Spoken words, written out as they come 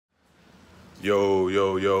Yo,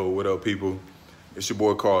 yo, yo, what up, people? It's your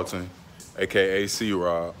boy Carlton, aka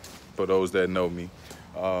C-Rob, for those that know me.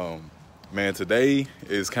 Man, today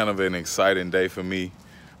is kind of an exciting day for me.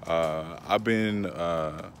 I've been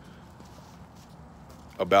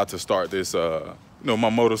about to start this, my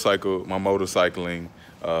motorcycling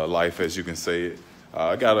life, as you can say it.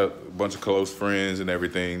 I got a bunch of close friends and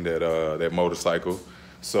everything that motorcycle,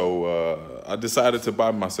 so I decided to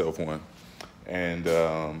buy myself one, and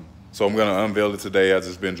so I'm gonna unveil it today. I've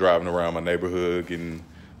just been driving around my neighborhood, getting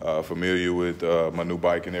familiar with my new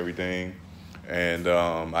bike and everything, and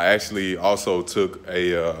I actually also took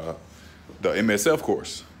the MSF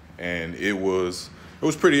course, and it was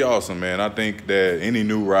pretty awesome, man. I think that any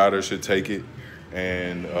new rider should take it,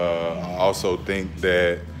 and I also think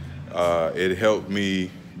that it helped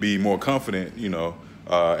me be more confident,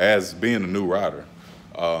 as being a new rider.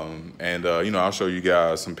 I'll show you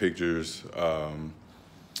guys some pictures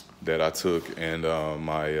that I took and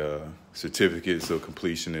my certificates of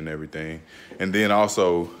completion and everything. And then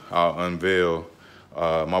also I'll unveil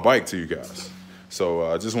my bike to you guys.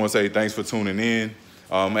 So I just want to say thanks for tuning in.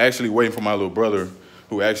 I'm actually waiting for my little brother,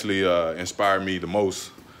 who actually inspired me the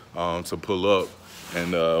most to pull up.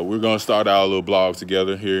 And we're gonna start our little blog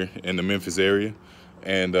together here in the Memphis area.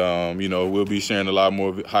 And we'll be sharing a lot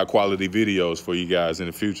more high quality videos for you guys in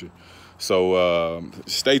the future. So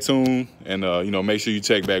stay tuned and, make sure you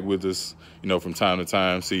check back with us, from time to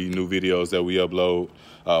time, see new videos that we upload.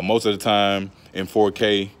 Most of the time in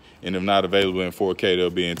 4K, and if not available in 4K,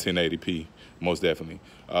 they'll be in 1080p, most definitely.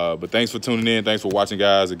 But thanks for tuning in. Thanks for watching,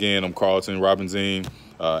 guys. Again, I'm Carlton Robinson,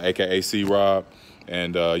 aka C-Rob.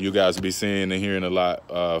 And you guys will be seeing and hearing a lot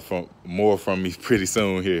more from me pretty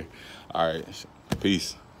soon here. All right,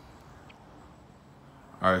 peace.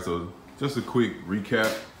 All right, so just a quick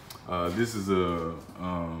recap. This is a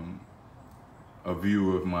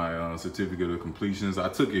view of my certificate of completions. I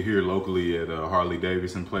took it here locally at Harley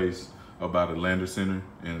Davidson place by the Lander Center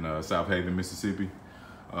in South Haven, Mississippi.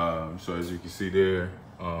 So as you can see there,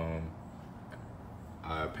 I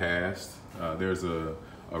passed. There's a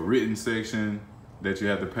written section that you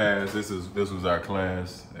have to pass. This was our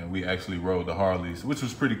class, and we actually rode the Harleys, which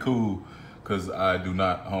was pretty cool because I do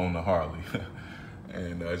not own a Harley.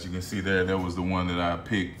 And as you can see there, that was the one that I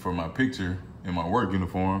picked for my picture in my work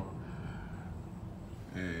uniform.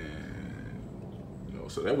 And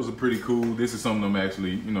so that was a pretty cool. This is something I'm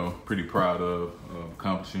actually pretty proud of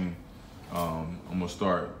accomplishing. I'm gonna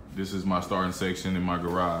start. This is my starting section in my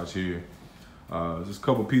garage here. Just a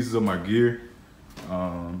couple pieces of my gear.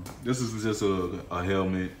 This is just a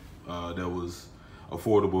helmet that was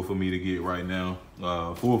affordable for me to get right now.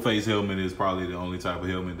 Full face helmet is probably the only type of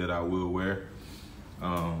helmet that I will wear.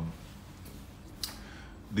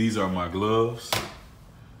 These are my gloves.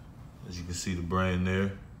 As you can see the brand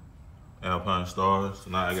there, Alpine Stars.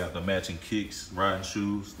 Now I got the matching kicks, riding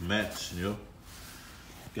shoes to match,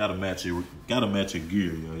 Gotta match your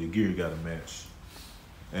gear, Your gear gotta match.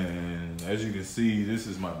 And as you can see, this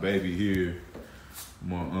is my baby here.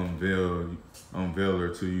 I'm gonna unveil her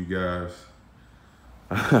to you guys.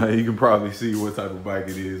 You can probably see what type of bike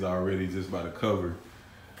it is already just by the cover.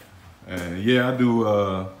 And yeah, I do.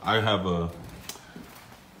 I have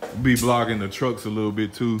be blogging the trucks a little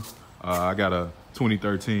bit too. I got a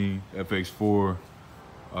 2013 FX4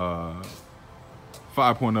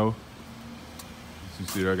 5.0. As you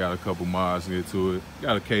see there, I got a couple mods here to it.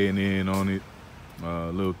 Got a K&N on it.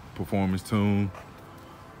 Little performance tune.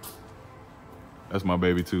 That's my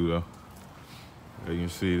baby too, though. As you can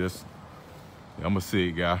see, I'm a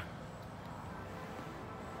SIG guy.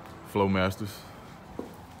 Flowmasters,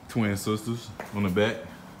 twin sisters on the back.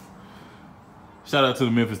 Shout out to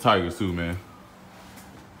the Memphis Tigers too, man.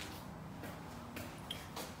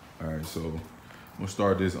 All right, so I'm gonna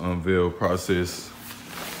start this unveil process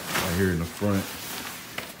right here in the front.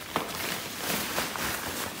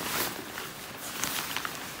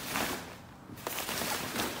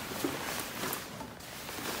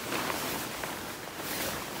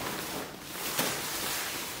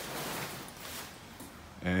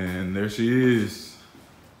 And there she is.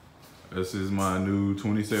 This is my new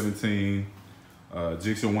 2017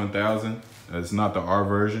 Gsxr 1000. It's not the R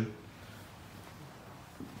version.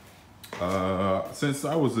 Since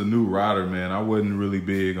I was a new rider, man, I wasn't really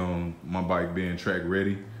big on my bike being track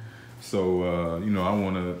ready. So, I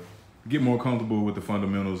want to get more comfortable with the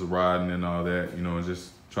fundamentals of riding and all that, and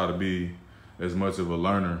just try to be as much of a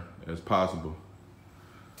learner as possible.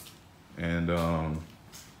 And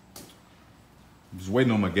just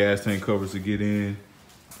waiting on my gas tank covers to get in.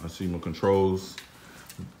 I see my controls,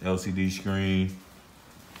 LCD screen.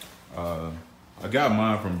 I got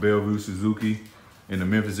mine from Bellevue Suzuki in the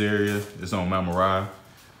Memphis area. It's on Mount Moriah.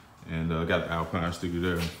 And got the Alpine sticker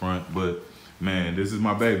there in front. But man, this is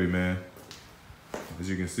my baby, man. As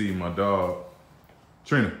you can see, my dog,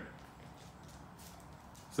 Trina.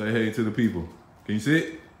 Say hey to the people. Can you see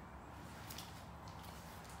it?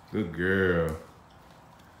 Good girl.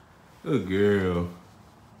 Good girl.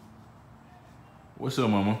 What's up,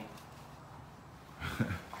 mama?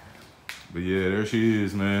 But yeah, there she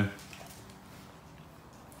is, man.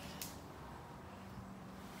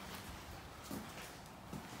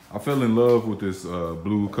 I fell in love with this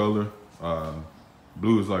blue color.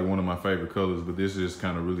 Blue is like one of my favorite colors, but this just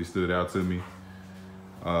kind of really stood out to me.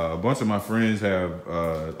 A bunch of my friends have,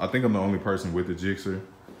 I think I'm the only person with the Gsxr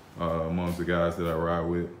amongst the guys that I ride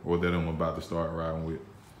with, or that I'm about to start riding with.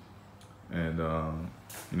 And,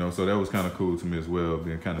 you know, so that was kind of cool to me as well,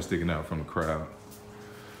 being kind of sticking out from the crowd.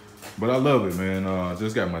 But I love it, man.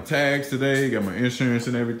 Just got my tags today, got my insurance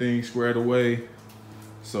and everything squared away.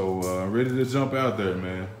 So ready to jump out there,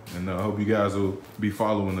 man. And I hope you guys will be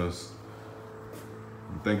following us.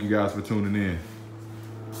 And thank you guys for tuning in.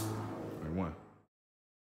 One.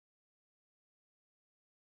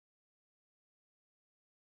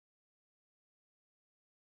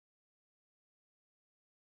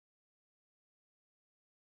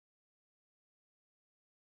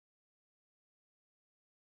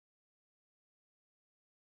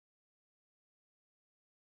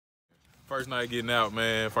 First night getting out,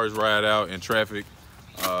 man. First ride out in traffic.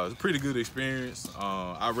 It's a pretty good experience.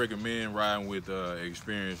 I recommend riding with an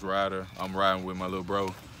experienced rider. I'm riding with my little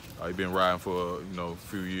bro. He's been riding for a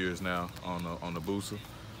few years now on the booster.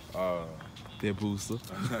 That booster.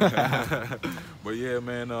 But yeah,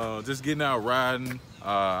 man, just getting out riding.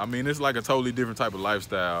 I mean, it's like a totally different type of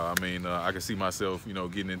lifestyle. I mean, I can see myself,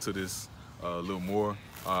 getting into this a little more.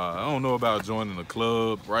 I don't know about joining a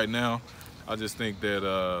club right now. I just think that,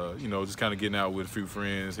 just kind of getting out with a few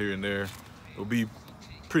friends here and there will be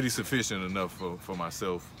pretty sufficient enough for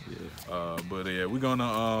myself. Yeah. But yeah, we're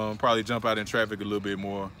gonna probably jump out in traffic a little bit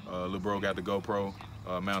more. Lil bro got the GoPro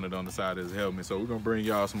mounted on the side of his helmet. So we're gonna bring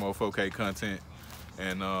y'all some more 4K content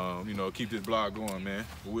and, keep this blog going, man.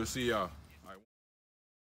 But we'll see y'all.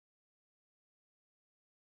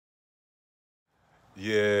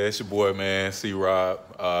 Yeah, it's your boy, man,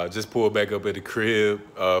 C-Rob. Just pulled back up at the crib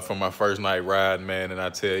from my first night riding, man, and I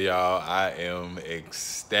tell y'all, I am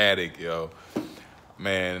ecstatic, yo.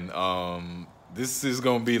 Man, this is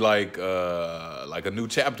gonna be like a new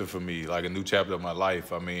chapter for me, like a new chapter of my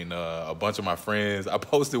life. I mean, a bunch of my friends, I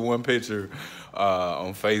posted one picture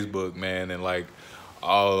on Facebook, man, and like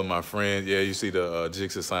all of my friends, yeah, you see the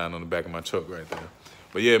Gsxr sign on the back of my truck right there.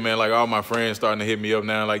 But yeah, man, like all my friends starting to hit me up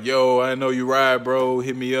now, like, yo, I know you ride, bro,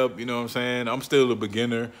 hit me up, you know what I'm saying? I'm still a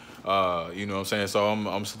beginner, you know what I'm saying? So I'm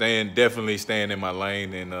definitely staying in my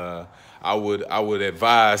lane, and I would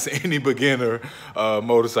advise any beginner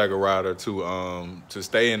motorcycle rider to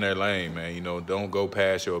stay in their lane, man. Don't go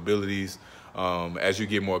past your abilities. As you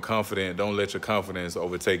get more confident, don't let your confidence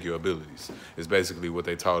overtake your abilities. It's basically what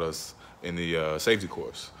they taught us in the safety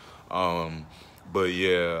course. But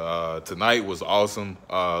yeah, tonight was awesome.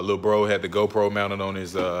 Lil bro had the GoPro mounted on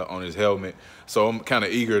his helmet, so I'm kind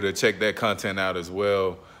of eager to check that content out as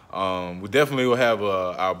well. We definitely will have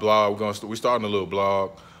our blog. We're starting a little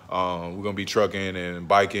blog. We're gonna be trucking and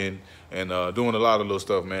biking and doing a lot of little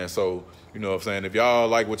stuff, man. So you know what I'm saying. If y'all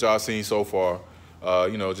like what y'all seen so far,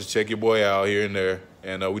 just check your boy out here and there,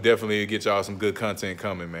 and we definitely get y'all some good content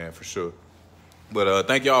coming, man, for sure. But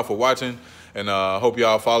thank y'all for watching. And hope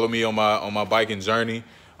y'all follow me on my biking journey.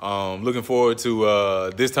 Looking forward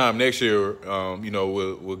to this time next year.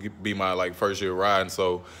 Will be my first year riding.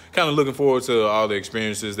 So kind of looking forward to all the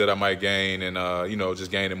experiences that I might gain, and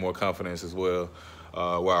just gaining more confidence as well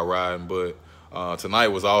while riding. But tonight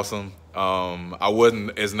was awesome. I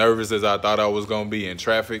wasn't as nervous as I thought I was gonna be in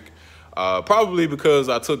traffic. Probably because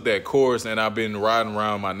I took that course and I've been riding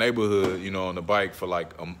around my neighborhood, on the bike for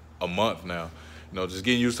like a month now. Just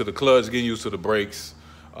getting used to the clutch, getting used to the brakes,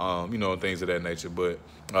 things of that nature. But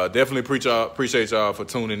definitely appreciate y'all for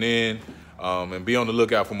tuning in, and be on the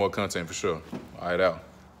lookout for more content for sure. All right, out.